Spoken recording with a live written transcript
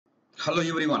Hello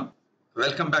everyone,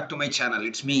 welcome back to my channel.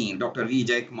 It's me, Dr. V.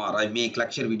 Jayakumar. I make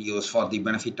lecture videos for the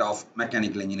benefit of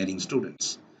mechanical engineering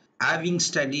students. Having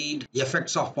studied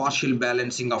effects of partial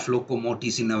balancing of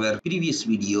locomotives in our previous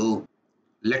video,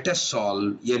 let us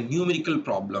solve a numerical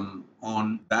problem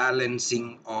on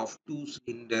balancing of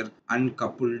two-cylinder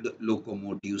uncoupled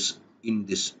locomotives in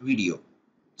this video.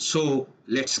 So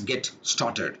let's get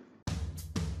started.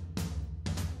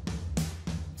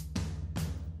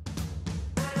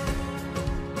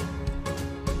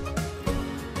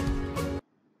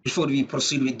 Before we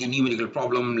proceed with the numerical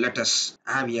problem, let us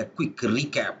have a quick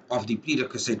recap of the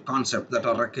prerequisite concepts that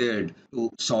are required to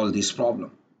solve this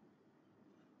problem.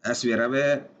 As we are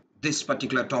aware, this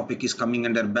particular topic is coming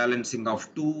under balancing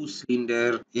of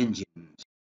two-cylinder engines.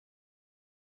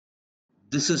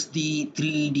 This is the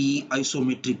 3D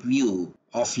isometric view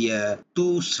of a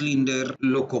two-cylinder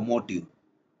locomotive.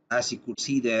 As you could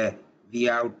see there, we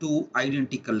have two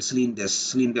identical cylinders,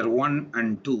 cylinder 1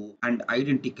 and 2, and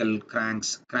identical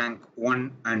cranks, crank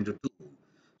 1 and 2.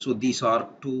 So these are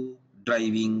two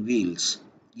driving wheels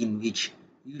in which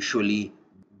usually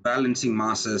balancing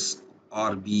masses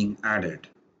are being added.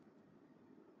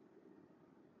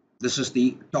 This is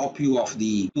the top view of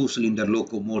the two-cylinder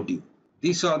locomotive.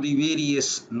 These are the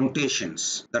various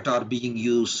notations that are being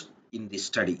used in this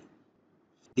study.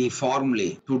 The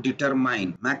formulae to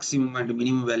determine maximum and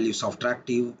minimum values of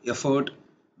tractive effort,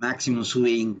 maximum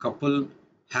swaying couple,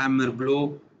 hammer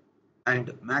blow,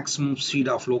 and maximum speed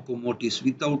of locomotives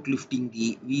without lifting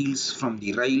the wheels from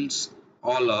the rails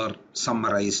all are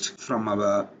summarized from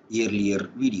our earlier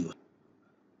video.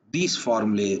 These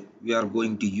formulae we are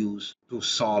going to use to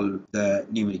solve the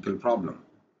numerical problem.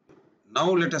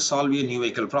 Now let us solve a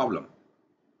numerical problem.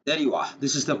 There you are.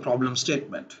 This is the problem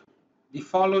statement. The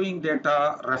following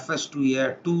data refers to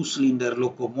a two-cylinder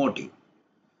locomotive.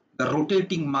 The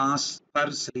rotating mass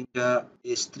per cylinder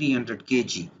is 300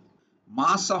 kg.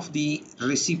 Mass of the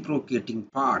reciprocating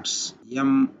parts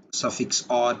M suffix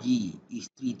RE is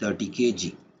 330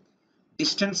 kg.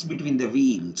 Distance between the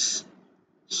wheels,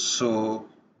 so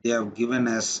they have given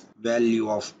us value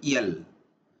of L.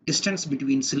 Distance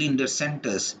between cylinder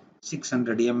centers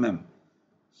 600 mm.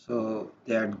 So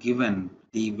they had given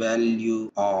the value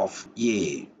of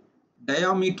A.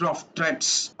 Diameter of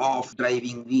treads of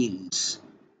driving wheels.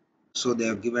 So they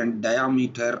have given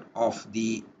diameter of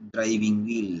the driving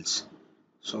wheels.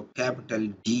 So capital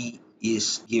D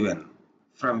is given,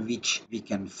 from which we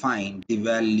can find the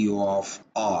value of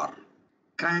R.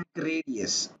 Crank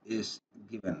radius is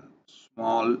given,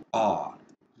 small r.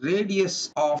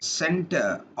 Radius of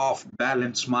center of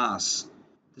balance mass.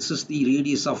 This is the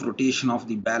radius of rotation of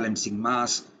the balancing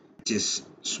mass, which is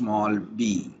small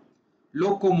b.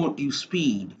 Locomotive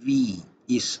speed V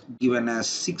is given as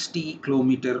 60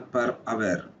 km per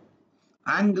hour.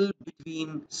 Angle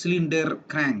between cylinder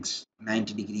cranks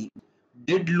 90 degree.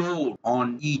 Dead load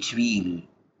on each wheel.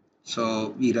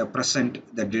 So we represent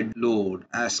the dead load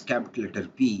as capital letter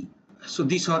P. So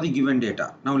these are the given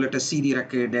data. Now let us see the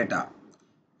required data.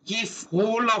 If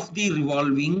whole of the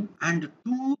revolving and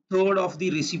 2/3 of the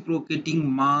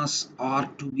reciprocating mass are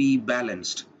to be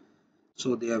balanced.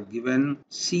 So they have given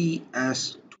C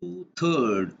as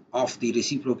 2/3 of the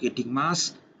reciprocating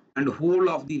mass and whole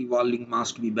of the revolving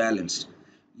mass to be balanced.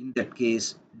 In that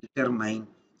case, determine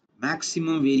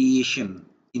maximum variation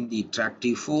in the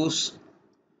tractive force,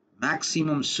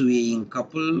 maximum swaying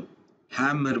couple,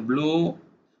 hammer blow,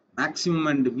 maximum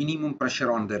and minimum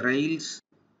pressure on the rails,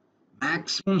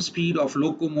 maximum speed of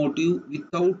locomotive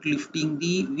without lifting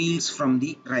the wheels from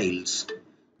the rails.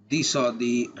 These are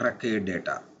the required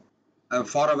data.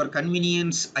 For our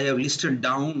convenience, I have listed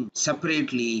down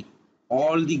separately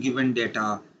all the given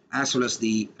data as well as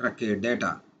the required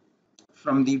data.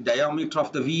 From the diameter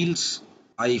of the wheels,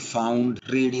 I found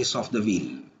radius of the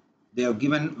wheel. They have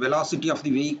given velocity of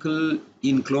the vehicle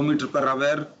in kilometer per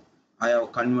hour. I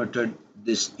have converted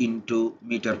this into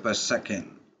meter per second.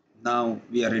 Now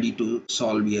we are ready to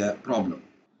solve a problem.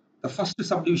 The first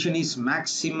subdivision is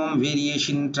maximum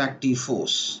variation in tractive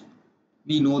force.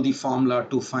 We know the formula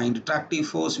to find tractive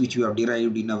force, which we have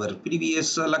derived in our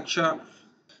previous lecture.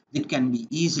 It can be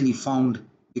easily found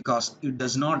because it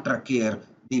does not require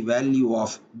the value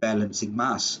of balancing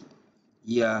mass.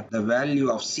 Here the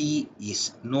value of C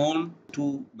is known,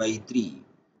 2/3.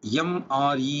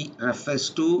 MRE refers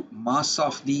to mass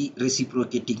of the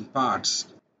reciprocating parts,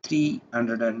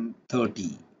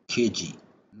 330 kg.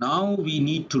 Now we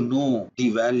need to know the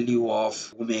value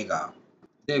of omega.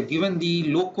 They have given the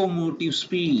locomotive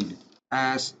speed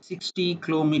as 60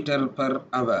 km per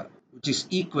hour, which is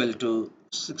equal to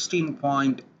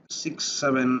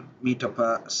 16.67 meter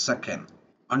per second.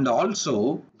 And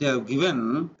also they have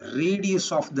given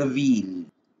radius of the wheel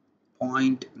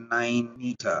 0.9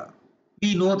 meter.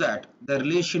 We know that the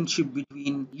relationship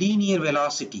between linear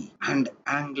velocity and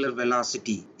angular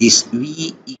velocity is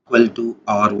v equal to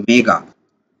r omega.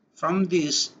 From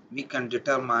this we can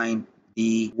determine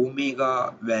the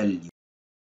omega value.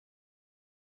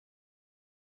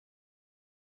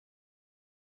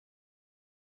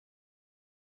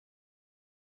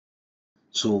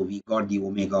 So we got the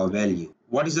omega value.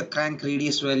 What is the crank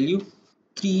radius value?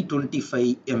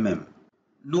 325 mm.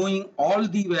 Knowing all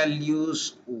the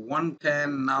values, one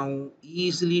can now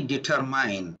easily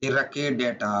determine the record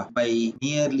data by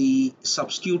merely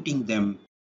substituting them.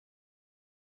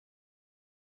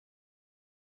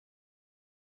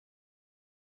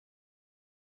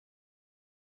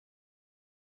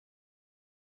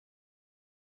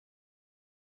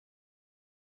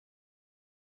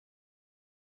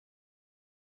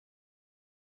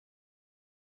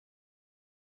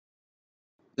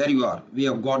 There you are. We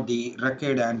have got the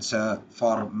record answer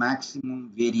for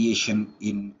maximum variation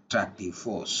in tractive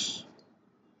force.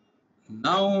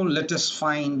 Now let us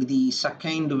find the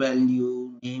second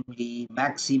value, namely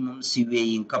maximum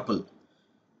swaying couple.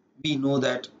 We know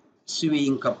that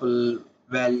swaying couple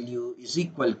value is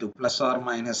equal to plus or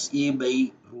minus a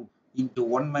by root into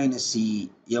 1 minus c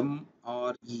m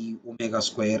r e omega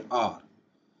square r.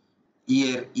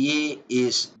 Here a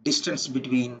is distance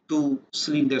between two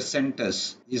cylinder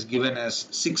centers is given as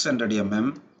 600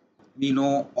 mm. We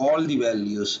know all the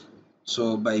values,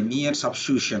 so by mere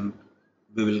substitution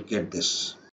we will get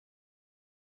this.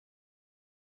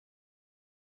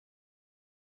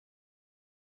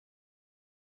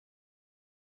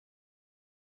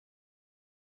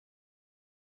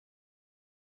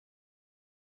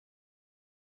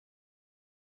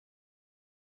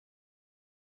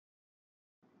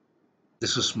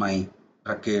 This is my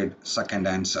record second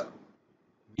answer.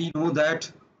 We know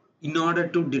that in order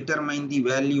to determine the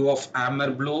value of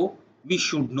hammer blow, we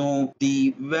should know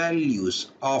the values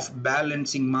of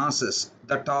balancing masses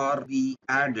that are be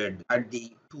added at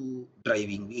the two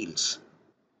driving wheels.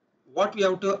 What we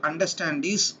have to understand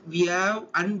is we have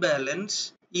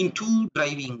unbalance in two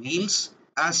driving wheels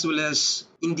as well as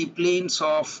in the planes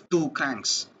of two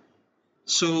cranks.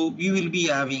 So we will be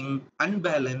having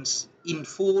unbalance in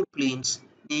four planes,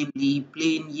 namely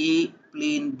plane A,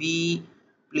 plane B,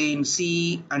 plane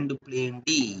C and plane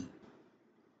D.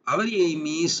 Our aim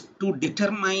is to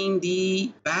determine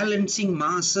the balancing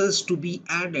masses to be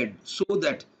added so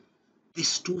that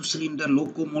this two-cylinder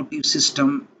locomotive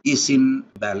system is in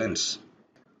balance.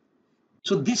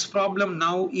 So this problem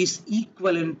now is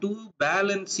equivalent to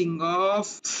balancing of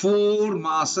four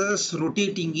masses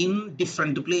rotating in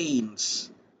different planes.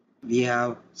 We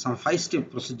have some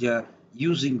 5-step procedure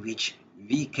using which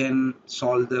we can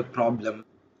solve the problem.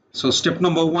 So step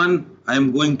number 1, I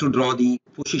am going to draw the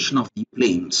position of the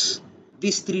planes.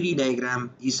 This 3D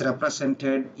diagram is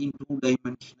represented in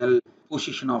two-dimensional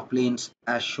position of planes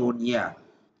as shown here.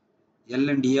 L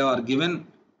and A are given.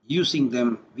 Using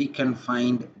them, we can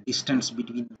find distance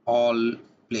between all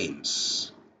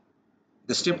planes.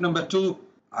 The step number 2,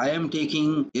 I am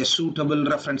taking a suitable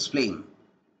reference plane.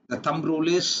 The thumb rule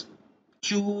is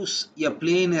choose a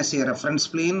plane as a reference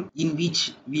plane in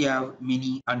which we have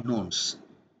many unknowns.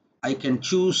 I can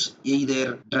choose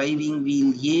either driving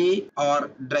wheel A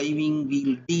or driving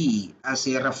wheel D as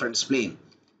a reference plane.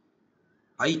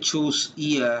 I choose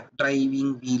here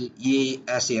driving wheel A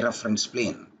as a reference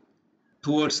plane.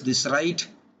 Towards this right,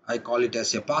 I call it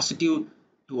as a positive.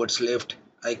 Towards left,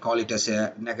 I call it as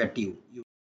a negative.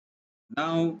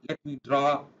 Now let me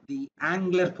draw the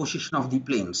angular position of the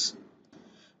planes.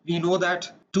 We know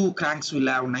that two cranks will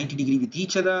have 90 degree with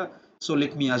each other. So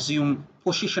let me assume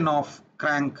position of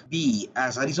crank B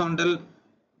as horizontal.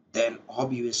 Then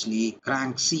obviously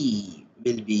crank C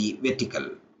will be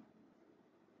vertical.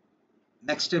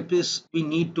 Next step is we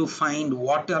need to find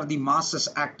what are the masses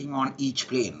acting on each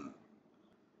plane.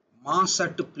 Mass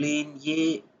at plane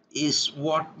A is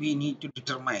what we need to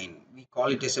determine. We call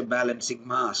it as a balancing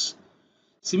mass.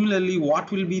 Similarly,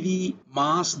 what will be the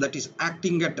mass that is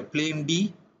acting at plane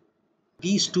D?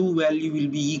 These two values will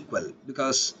be equal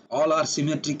because all are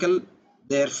symmetrical.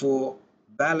 Therefore,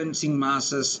 balancing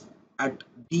masses at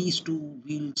these two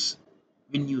wheels,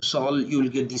 when you solve, you will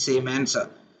get the same answer.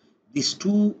 These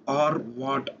two are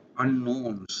what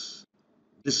unknowns.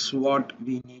 This is what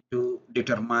we need to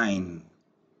determine.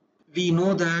 We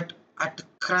know that at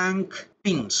crank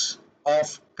pins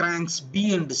of cranks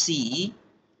B and C,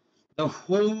 the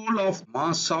whole of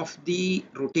mass of the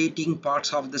rotating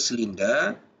parts of the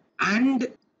cylinder and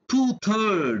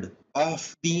 2/3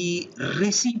 of the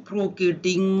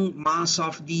reciprocating mass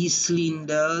of these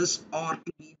cylinders are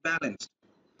to be balanced.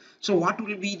 So what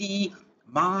will be the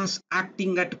mass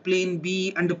acting at plane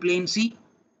B and plane C?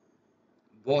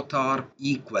 Both are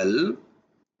equal.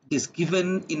 It is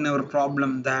given in our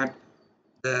problem that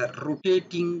the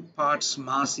rotating part's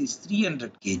mass is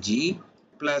 300 kg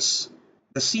plus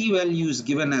the C value is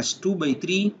given as 2 by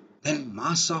 3, then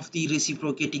mass of the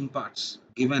reciprocating parts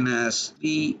given as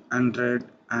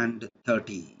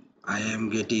 330. I am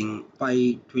getting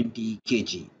 520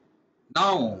 kg.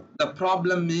 Now the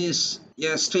problem is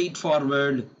a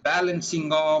straightforward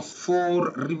balancing of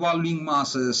 4 revolving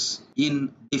masses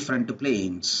in different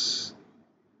planes.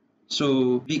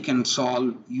 So we can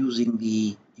solve using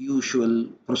the usual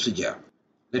procedure.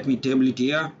 Let me table it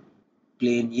here.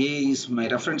 Plane A is my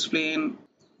reference plane.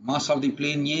 Mass of the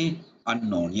plane A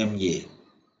unknown, MA.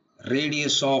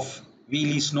 Radius of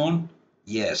wheel is known,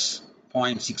 yes,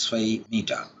 0.65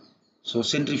 meter. So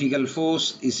centrifugal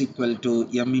force is equal to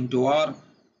M into R.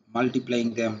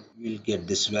 Multiplying them, we will get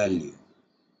this value.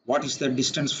 What is the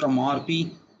distance from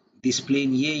RP? This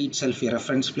plane A itself a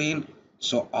reference plane,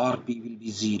 so RP will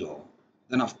be 0.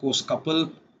 Then of course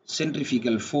couple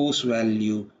centrifugal force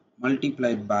value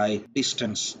multiplied by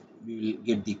distance, we will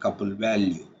get the couple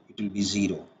value. It will be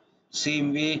 0.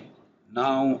 Same way,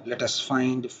 now let us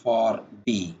find for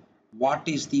B. What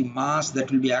is the mass that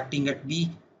will be acting at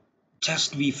B?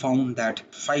 Just we found that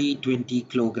 520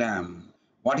 kilogram.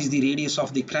 What is the radius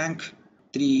of the crank?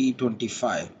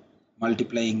 325.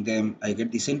 Multiplying them, I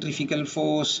get the centrifugal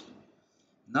force.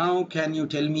 Now can you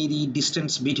tell me the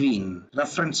distance between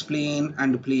reference plane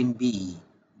and plane B?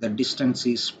 The distance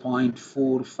is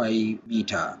 0.45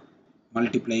 meter.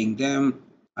 Multiplying them,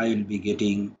 I will be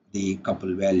getting the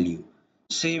couple value.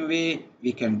 Same way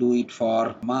we can do it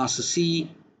for mass C,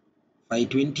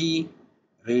 520,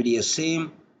 radius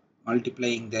same,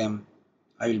 multiplying them,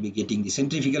 I will be getting the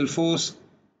centrifugal force.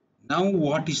 Now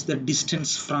what is the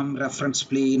distance from reference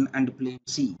plane and plane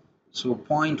C? So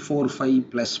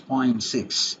 0.45 plus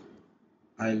 0.6,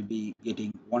 I will be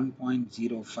getting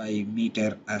 1.05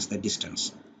 meter as the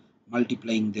distance.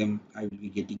 Multiplying them, I will be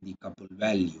getting the couple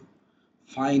value.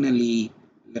 Finally,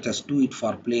 let us do it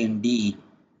for plane D,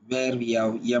 where we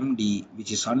have MD,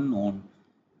 which is unknown.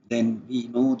 Then we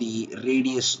know the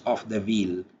radius of the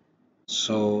wheel.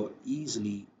 So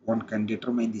easily one can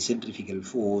determine the centrifugal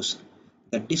force.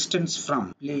 The distance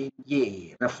from plane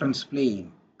A, reference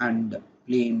plane, and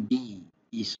plane D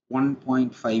is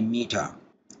 1.5 meter.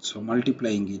 So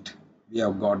multiplying it, we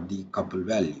have got the couple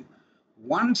value.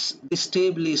 Once this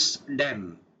table is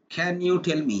done, can you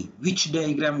tell me which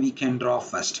diagram we can draw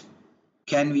first?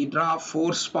 Can we draw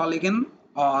force polygon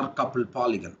or couple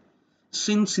polygon?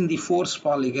 Since in the force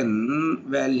polygon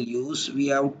values we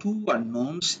have two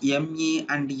unknowns MA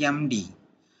and MD,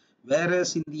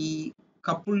 whereas in the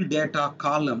coupled data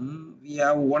column we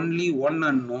have only one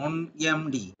unknown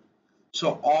MD.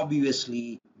 So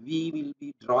obviously we will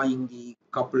be drawing the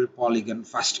coupled polygon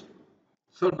first.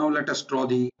 So now let us draw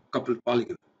the coupled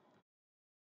polygon.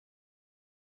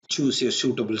 Choose a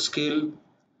suitable scale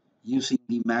using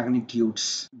the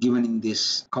magnitudes given in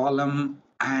this column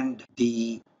and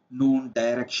the known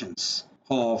directions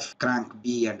of crank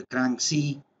B and crank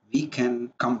C, we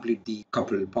can complete the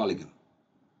coupled polygon.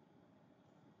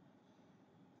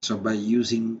 So by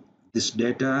using this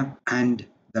data and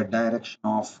the direction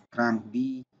of crank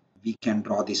B, we can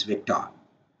draw this vector.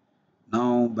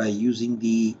 Now by using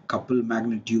the couple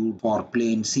magnitude for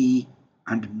plane C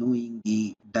and knowing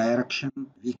the direction,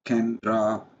 we can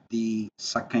draw the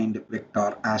second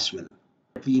vector as well.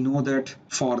 We know that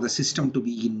for the system to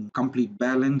be in complete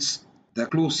balance, the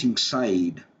closing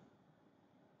side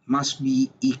must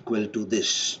be equal to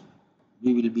this.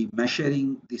 We will be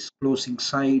measuring this closing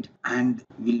side and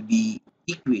will be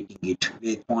equating it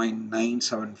with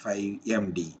 0.975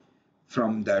 MD.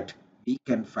 From that, we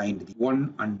can find the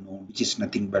one unknown, which is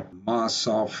nothing but mass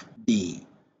of D.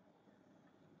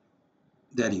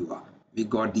 There you are. We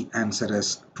got the answer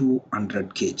as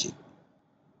 200 kg.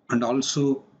 And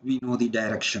also, we know the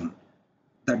direction.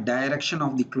 The direction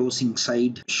of the closing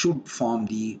side should form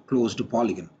the closed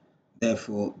polygon.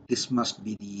 Therefore, this must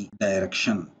be the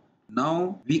direction.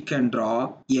 Now we can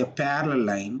draw a parallel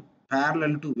line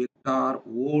parallel to vector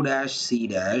O dash C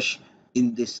dash.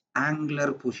 In this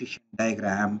angular position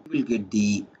diagram, we will get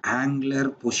the angular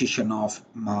position of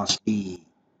mass D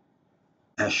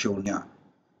as shown here.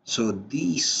 So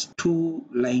these two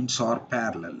lines are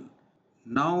parallel.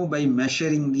 Now by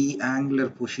measuring the angular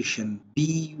position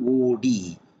BOD,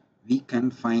 we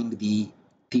can find the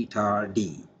theta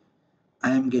D.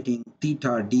 I am getting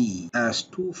theta d as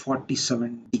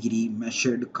 247 degree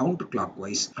measured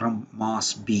counterclockwise from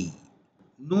mass B.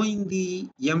 Knowing the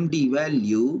MD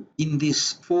value in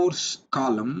this force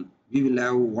column, we will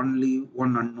have only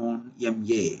one unknown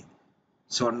MA.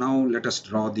 So now let us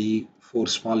draw the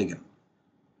force polygon.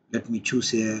 Let me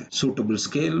choose a suitable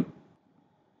scale.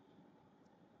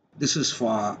 This is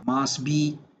for mass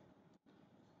B.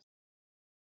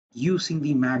 Using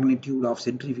the magnitude of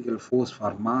centrifugal force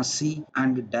for mass C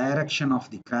and direction of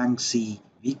the crank C,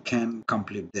 we can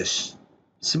complete this.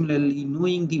 Similarly,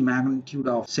 knowing the magnitude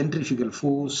of centrifugal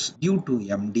force due to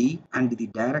MD and the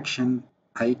direction,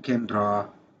 I can draw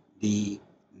the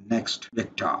next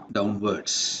vector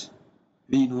downwards.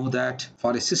 We know that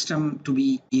for a system to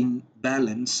be in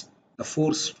balance, the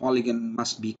force polygon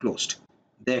must be closed.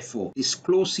 Therefore, this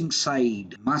closing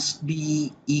side must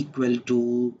be equal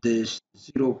to this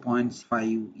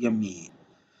 0.5 MA.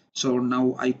 So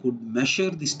now I could measure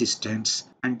this distance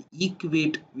and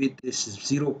equate with this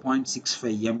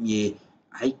 0.65 MA.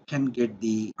 I can get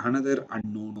the another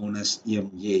unknown known as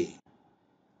MA.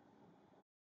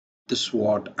 This is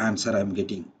what answer I'm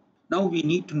getting. Now we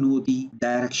need to know the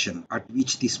direction at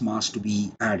which this mass to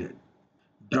be added.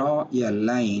 Draw a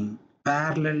line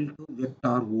parallel to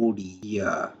vector OD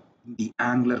here in the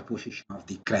angular position of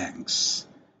the cranks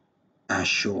as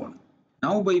shown.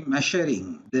 Now by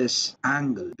measuring this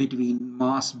angle between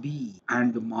mass B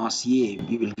and mass A,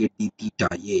 we will get the theta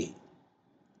A.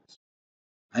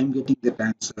 I'm getting that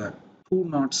answer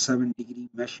 207 degree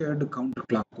measured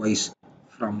counterclockwise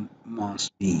from mass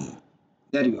B.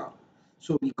 There you are.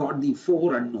 So we got the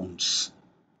four unknowns.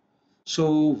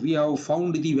 So we have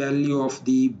found the value of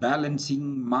the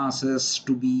balancing masses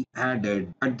to be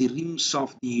added at the rims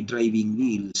of the driving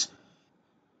wheels.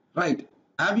 Right.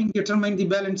 Having determined the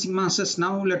balancing masses,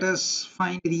 now let us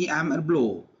find the hammer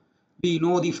blow. We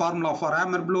know the formula for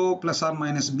hammer blow plus or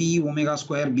minus B omega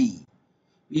square B.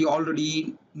 We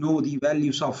already know the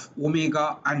values of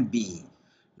omega and B.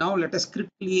 Now let us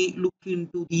quickly look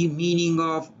into the meaning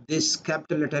of this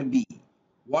capital letter B.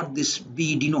 What this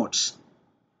B denotes.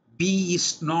 B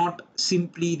is not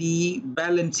simply the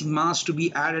balancing mass to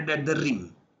be added at the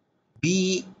rim.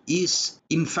 B is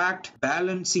in fact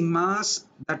balancing mass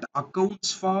that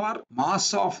accounts for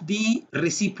mass of the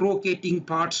reciprocating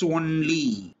parts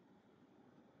only.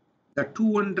 The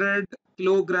 200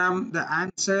 kilogram, the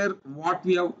answer what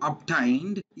we have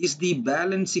obtained is the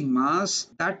balancing mass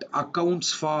that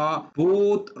accounts for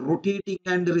both rotating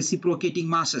and reciprocating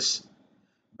masses.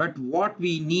 But what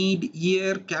we need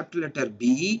here, capital letter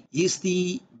B, is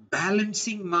the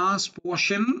balancing mass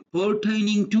portion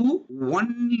pertaining to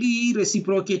only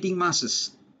reciprocating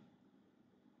masses.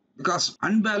 Because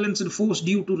unbalanced force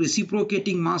due to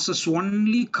reciprocating masses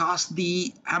only cause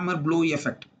the hammer blow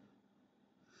effect.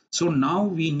 So now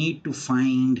we need to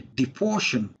find the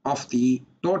portion of the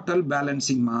total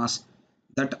balancing mass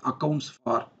that accounts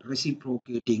for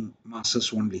reciprocating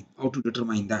masses only. How to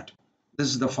determine that? This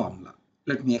is the formula.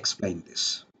 Let me explain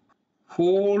this.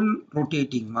 Whole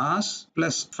rotating mass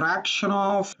plus fraction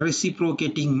of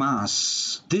reciprocating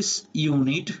mass. This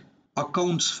unit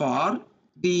accounts for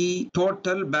the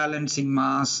total balancing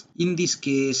mass. In this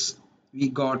case, we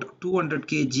got 200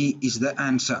 kg is the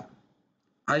answer.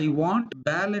 I want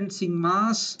balancing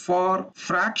mass for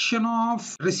fraction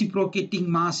of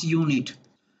reciprocating mass unit.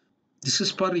 This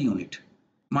is per unit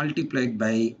multiplied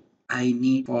by I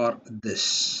need for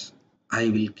this. I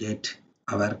will get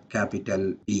our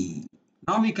capital B.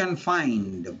 Now we can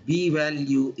find B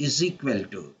value is equal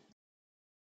to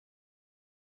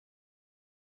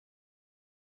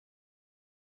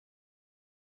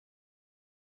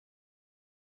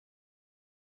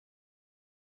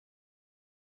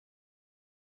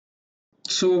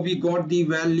so we got the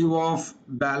value of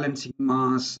balancing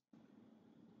mass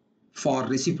for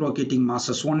reciprocating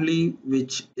masses only,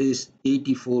 which is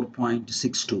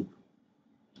 84.62.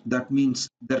 That means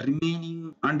the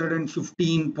remaining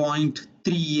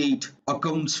 115.38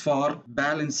 accounts for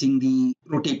balancing the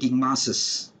rotating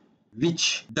masses,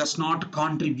 which does not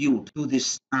contribute to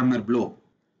this hammer blow.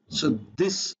 So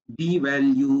this B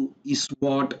value is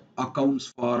what accounts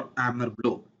for hammer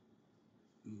blow.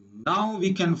 Now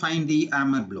we can find the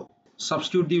hammer blow.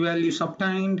 Substitute the values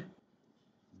obtained.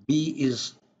 B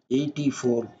is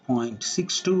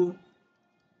 84.62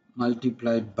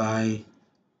 multiplied by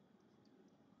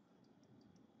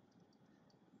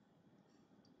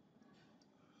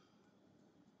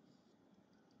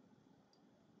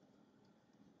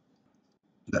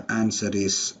the answer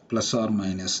is plus or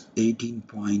minus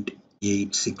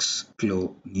 18.86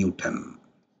 kilonewton.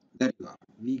 There you are.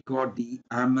 We got the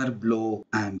hammer blow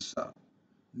answer.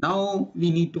 Now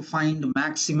we need to find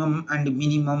maximum and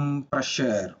minimum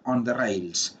pressure on the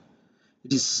rails.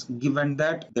 It is given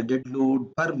that the dead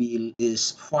load per wheel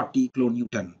is 40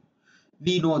 kilonewton.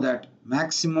 We know that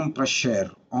maximum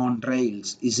pressure on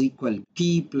rails is equal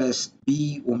P plus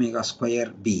B omega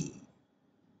square B.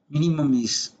 Minimum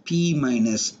is P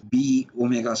minus B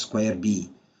omega square B.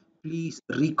 Please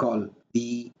recall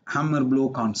the hammer blow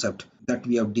concept that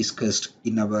we have discussed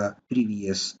in our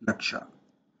previous lecture.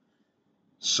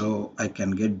 So I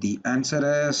can get the answer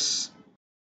as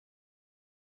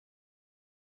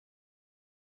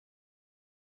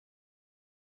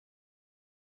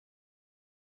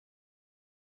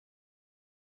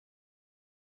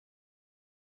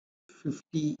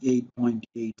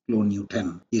 58.8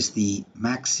 kilonewton is the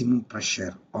maximum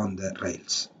pressure on the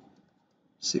rails.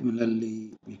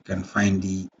 Similarly, we can find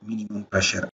the minimum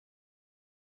pressure.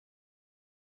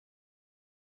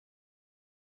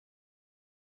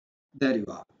 There you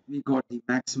are. We got the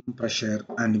maximum pressure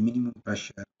and minimum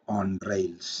pressure on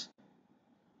rails.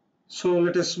 So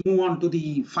let us move on to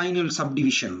the final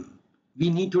subdivision.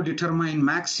 We need to determine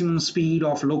maximum speed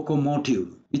of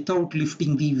locomotive without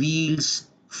lifting the wheels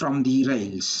from the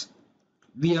rails.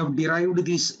 We have derived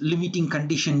this limiting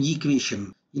condition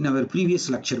equation in our previous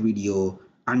lecture video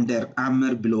under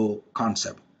hammer blow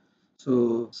concept.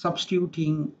 So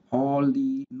substituting all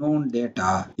the known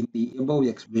data in the above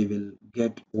we will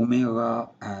get omega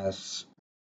as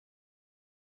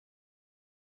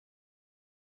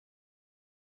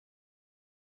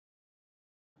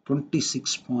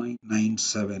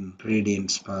 26.97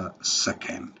 radians per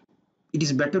second. It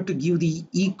is better to give the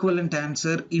equivalent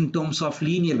answer in terms of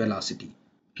linear velocity.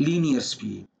 Linear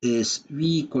speed is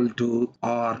V equal to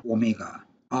R omega.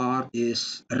 R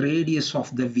is radius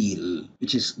of the wheel,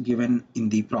 which is given in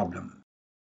the problem.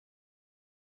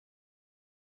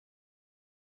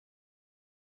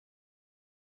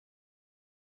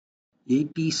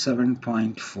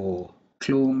 (87.4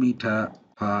 kilometer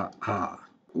per hour).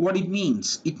 What it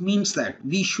means? It means that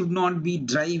we should not be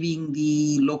driving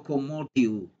the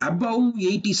locomotive above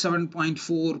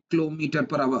 87.4 kilometer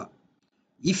per hour.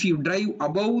 If you drive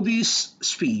above this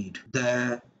speed,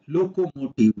 the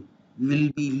locomotive will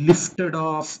be lifted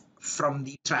off from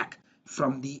the track,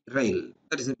 from the rail.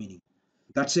 That is the meaning.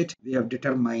 That's it. We have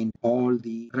determined all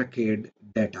the record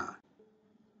data.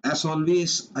 As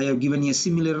always, I have given a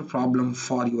similar problem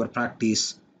for your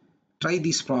practice. Try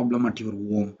this problem at your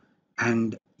home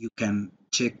and you can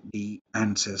check the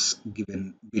answers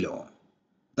given below.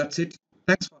 That's it.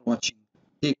 Thanks for watching.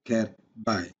 Take care.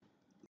 Bye.